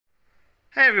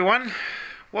Hey everyone,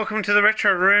 welcome to the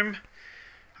Retro Room.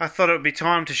 I thought it would be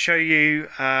time to show you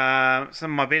some of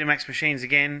my Betamax machines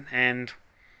again and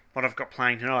what I've got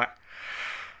playing tonight.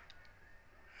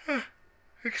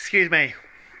 Excuse me.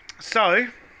 So,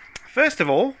 first of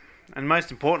all, and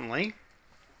most importantly,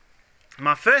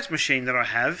 my first machine that I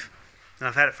have, and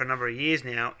I've had it for a number of years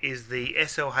now, is the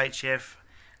SLHF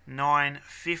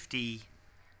 950,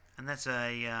 and that's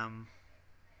a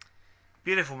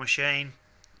beautiful machine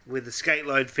with the skate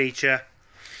load feature.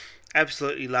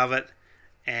 Absolutely love it,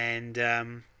 and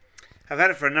I've had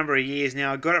it for a number of years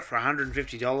now. I got it for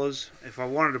 $150. If I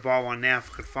wanted to buy one now,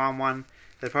 if I could find one,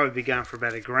 they'd probably be going for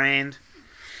about $1,000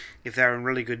 if they're in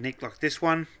really good nick like this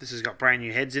one. This has got brand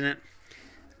new heads in it.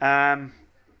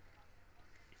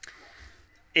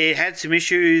 It had some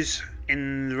issues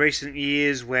in recent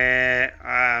years where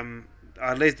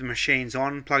I leave the machines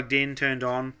on, plugged in, turned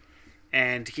on,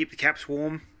 and to keep the caps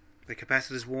warm, the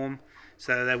capacitors warm,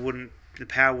 so the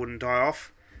power wouldn't die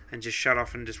off and just shut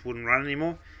off and just wouldn't run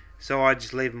anymore. So I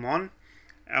just leave them on.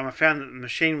 I found that the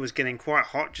machine was getting quite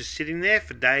hot just sitting there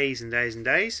for days and days and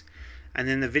days, and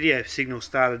then the video signal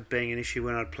started being an issue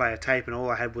when I'd play a tape, and all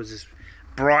I had was this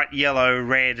bright yellow,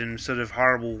 red and sort of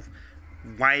horrible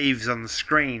waves on the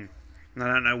screen, and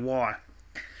I don't know why.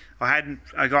 I had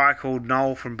a guy called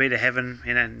Noel from Beta Heaven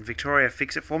in Victoria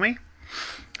fix it for me,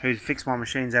 who's fixed my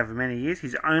machines over many years.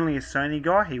 He's only a Sony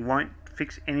guy. He won't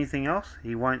fix anything else.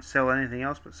 He won't sell anything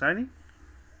else but Sony.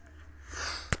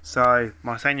 So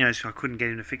my Sonyos, I couldn't get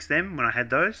him to fix them when I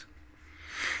had those.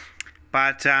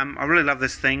 But I really love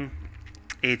this thing.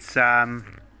 It's as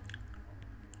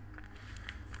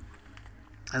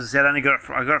I said, I got it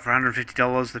for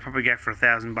 $150. They probably go for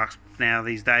 $1,000 now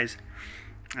these days.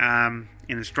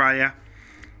 In Australia,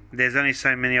 there's only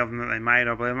so many of them that they made.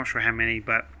 I believe, I'm not sure how many,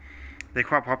 but they're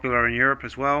quite popular in Europe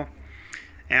as well,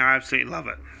 and I absolutely love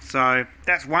it. So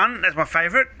that's one. That's my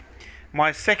favourite.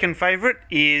 My second favourite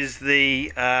is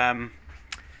the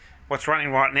what's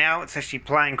running right now. It's actually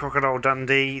playing Crocodile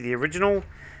Dundee, the original,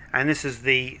 and this is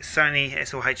the Sony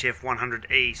SLHF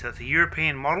 100E. So it's a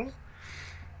European model.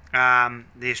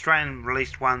 The Australian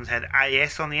released ones had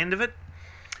AS on the end of it,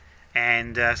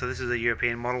 and so this is a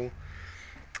European model,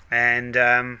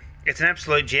 and it's an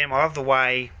absolute gem. I love the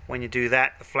way when you do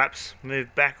that, the flaps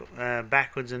move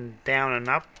backwards and down and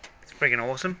up. It's freaking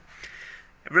awesome.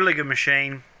 A really good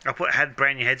machine. Had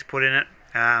brand new heads put in it.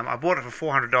 I bought it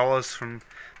for $400 from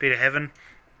Beta Heaven,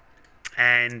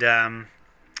 and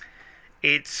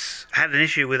it's had an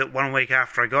issue with it 1 week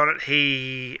after I got it.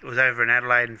 He was over in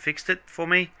Adelaide and fixed it for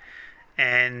me,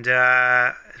 and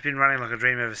it's been running like a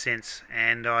dream ever since,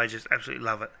 and I just absolutely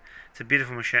love it. It's a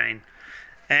beautiful machine.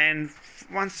 And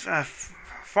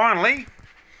finally,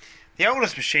 the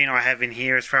oldest machine I have in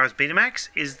here as far as Betamax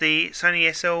is the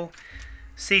Sony SL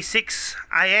C6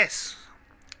 AS.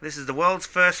 This is the world's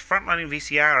first front-loading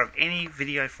VCR of any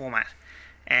video format,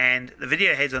 and the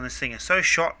video heads on this thing are so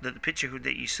shot that the picture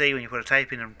that you see when you put a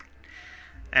tape in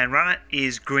and run it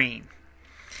is green.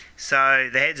 So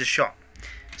the heads are shot.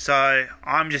 So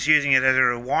I'm just using it as a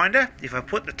rewinder. If I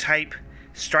put the tape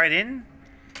straight in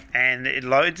and it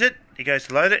loads it, it goes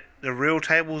to load it, the reel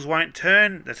tables won't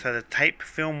turn, so the tape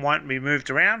film won't be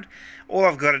moved around. All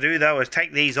I've got to do though is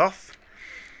take these off,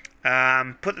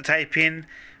 put the tape in,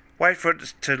 wait for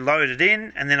it to load it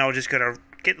in, and then I'll just got to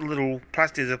get the little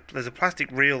plastic. There's a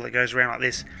plastic reel that goes around like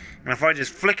this, and if I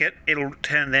just flick it, it'll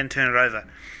turn it over.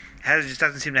 It just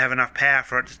doesn't seem to have enough power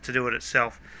for it to do it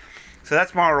itself. So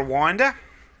that's my rewinder,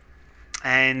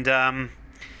 and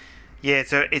yeah,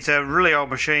 it's a really old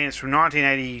machine. It's from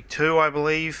 1982, I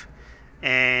believe,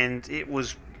 and it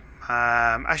was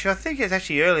actually, I think it's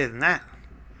actually earlier than that.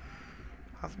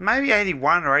 Maybe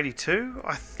 81 or 82,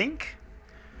 I think.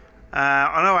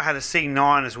 I know I had a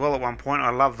C9 as well at one point.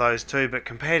 I love those too, but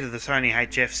compared to the Sony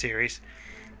HF series,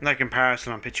 no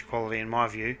comparison on picture quality in my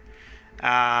view.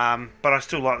 But I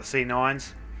still like the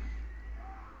C9s.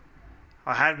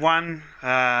 I had one,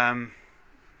 and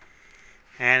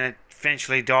it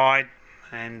eventually died,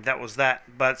 and that was that.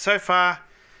 But so far,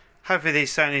 hopefully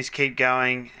these Sonys keep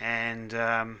going, and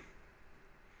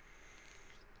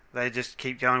they just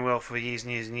keep going well for years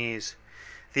and years and years.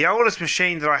 The oldest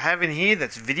machine that I have in here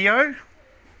that's video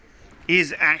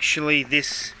is actually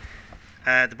this.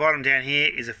 At the bottom down here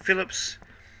is a Philips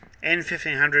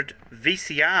N1500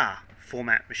 VCR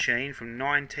format machine from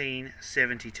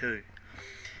 1972.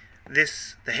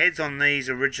 The heads on these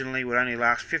originally would only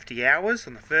last 50 hours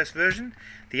on the first version.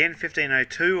 The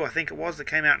N1502, I think it was, that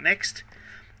came out next,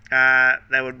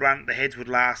 the heads would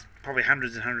last probably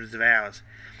hundreds and hundreds of hours.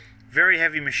 Very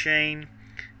heavy machine,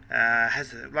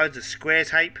 has loads of square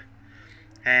tape,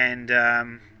 and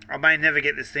I I may never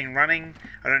get this thing running.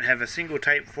 I don't have a single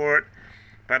tape for it,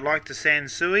 but like the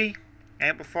Sansui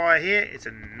amplifier here, it's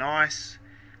a nice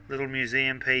little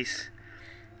museum piece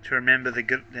to remember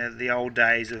the old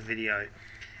days of video.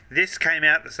 This came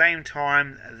out the same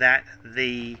time that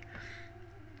the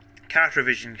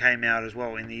Cartravision came out as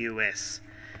well in the US.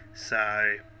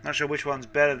 So, not sure which one's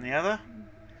better than the other.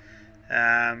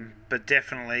 But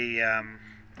definitely,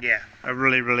 yeah, a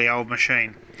really old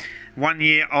machine. 1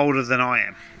 year older than I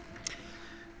am.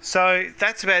 So,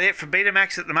 that's about it for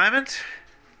Betamax at the moment.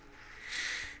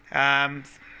 I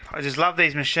just love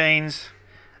these machines.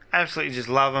 Absolutely just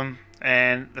love them.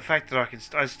 And the fact that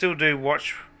I still do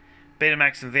watch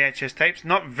Betamax and VHS tapes.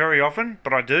 Not very often,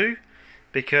 but I do.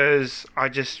 Because I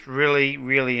just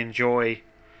really enjoy,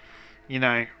 you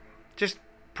know, just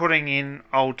putting in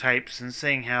old tapes and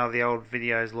seeing how the old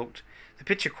videos looked. The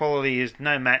picture quality is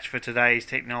no match for today's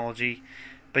technology,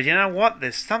 but you know what?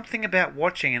 There's something about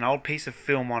watching an old piece of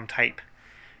film on tape,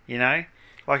 you know?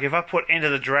 Like if I put Enter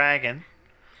the Dragon,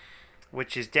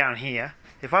 which is down here,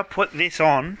 if I put this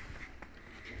on,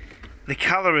 the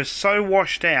colour is so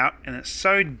washed out and it's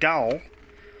so dull.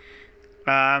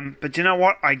 But you know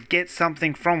what? I get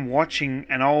something from watching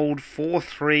an old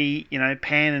 4:3, you know,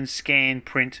 pan and scan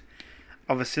print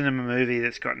of a cinema movie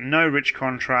that's got no rich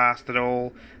contrast at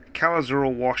all. The colours are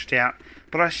all washed out,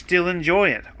 but I still enjoy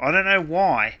it. I don't know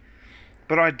why,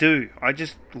 but I do. I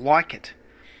just like it.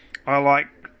 I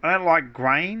don't like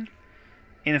grain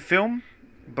in a film,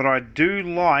 but I do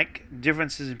like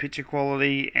differences in picture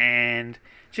quality and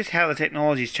just how the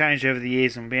technology's changed over the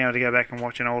years, and being able to go back and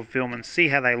watch an old film and see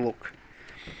how they look.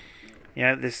 You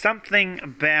know, there's something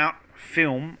about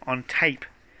film on tape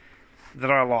that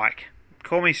I like.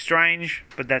 Call me strange,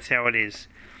 but that's how it is.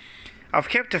 I've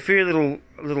kept a few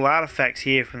little artifacts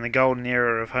here from the golden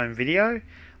era of home video,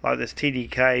 like this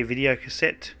TDK video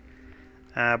cassette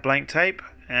blank tape,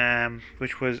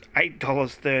 which was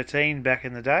 $8.13 back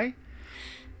in the day.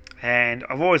 And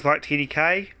I've always liked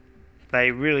TDK.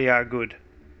 They really are good.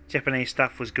 Japanese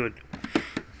stuff was good.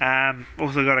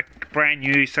 Also got a brand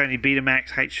new Sony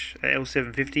Betamax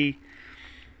L750,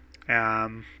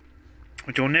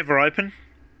 which I'll never open.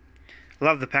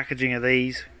 Love the packaging of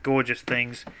these, gorgeous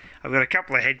things. I've got a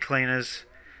couple of head cleaners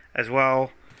as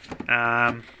well.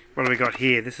 What do we got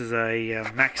here? This is a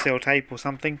Maxell tape or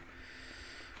something.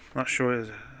 Not sure.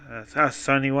 It's a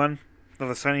Sony one,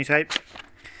 another Sony tape.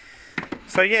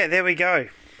 So yeah, there we go.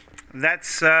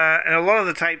 That's and a lot of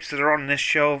the tapes that are on this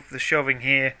shelf, the shelving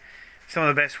here, some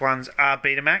of the best ones are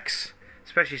Betamax,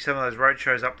 especially some of those road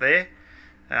shows up there.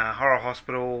 Horror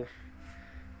Hospital.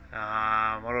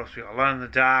 What else we got? Alone in the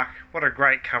Dark. What a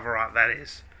great cover art that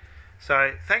is.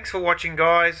 So thanks for watching,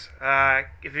 guys.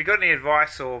 If you've got any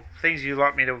advice or things you'd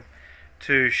like me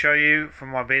to show you from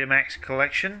my Betamax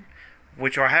collection,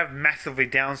 which I have massively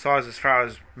downsized as far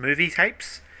as movie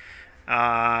tapes.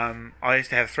 I used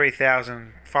to have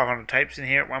 3,500 tapes in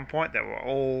here at one point that were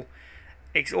all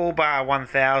bar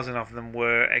 1,000 of them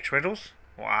were X-Rentals,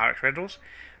 or are X-Rentals,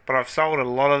 but I've sold a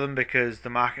lot of them because the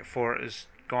market for it has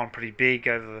gone pretty big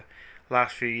over the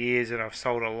last few years, and I've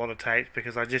sold a lot of tapes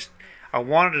because I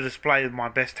wanted to display my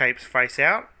best tapes face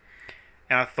out,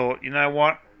 and I thought, you know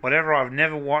what, whatever I've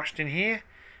never watched in here,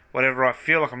 whatever I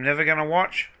feel like I'm never going to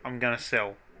watch, I'm going to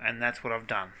sell, and that's what I've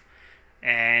done.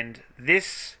 And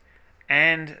this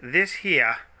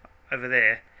here, over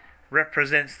there,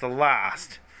 represents the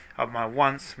last of my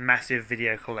once massive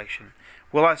video collection.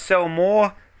 Will I sell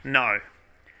more? No.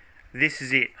 This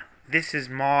is it. This is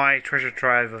my treasure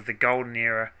trove of the golden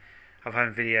era of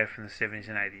home video from the 70s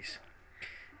and 80s.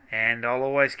 And I'll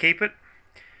always keep it.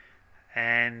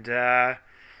 And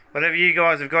whatever you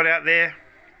guys have got out there,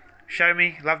 show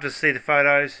me. Love to see the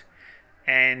photos.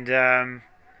 And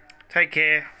take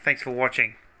care. Thanks for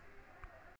watching.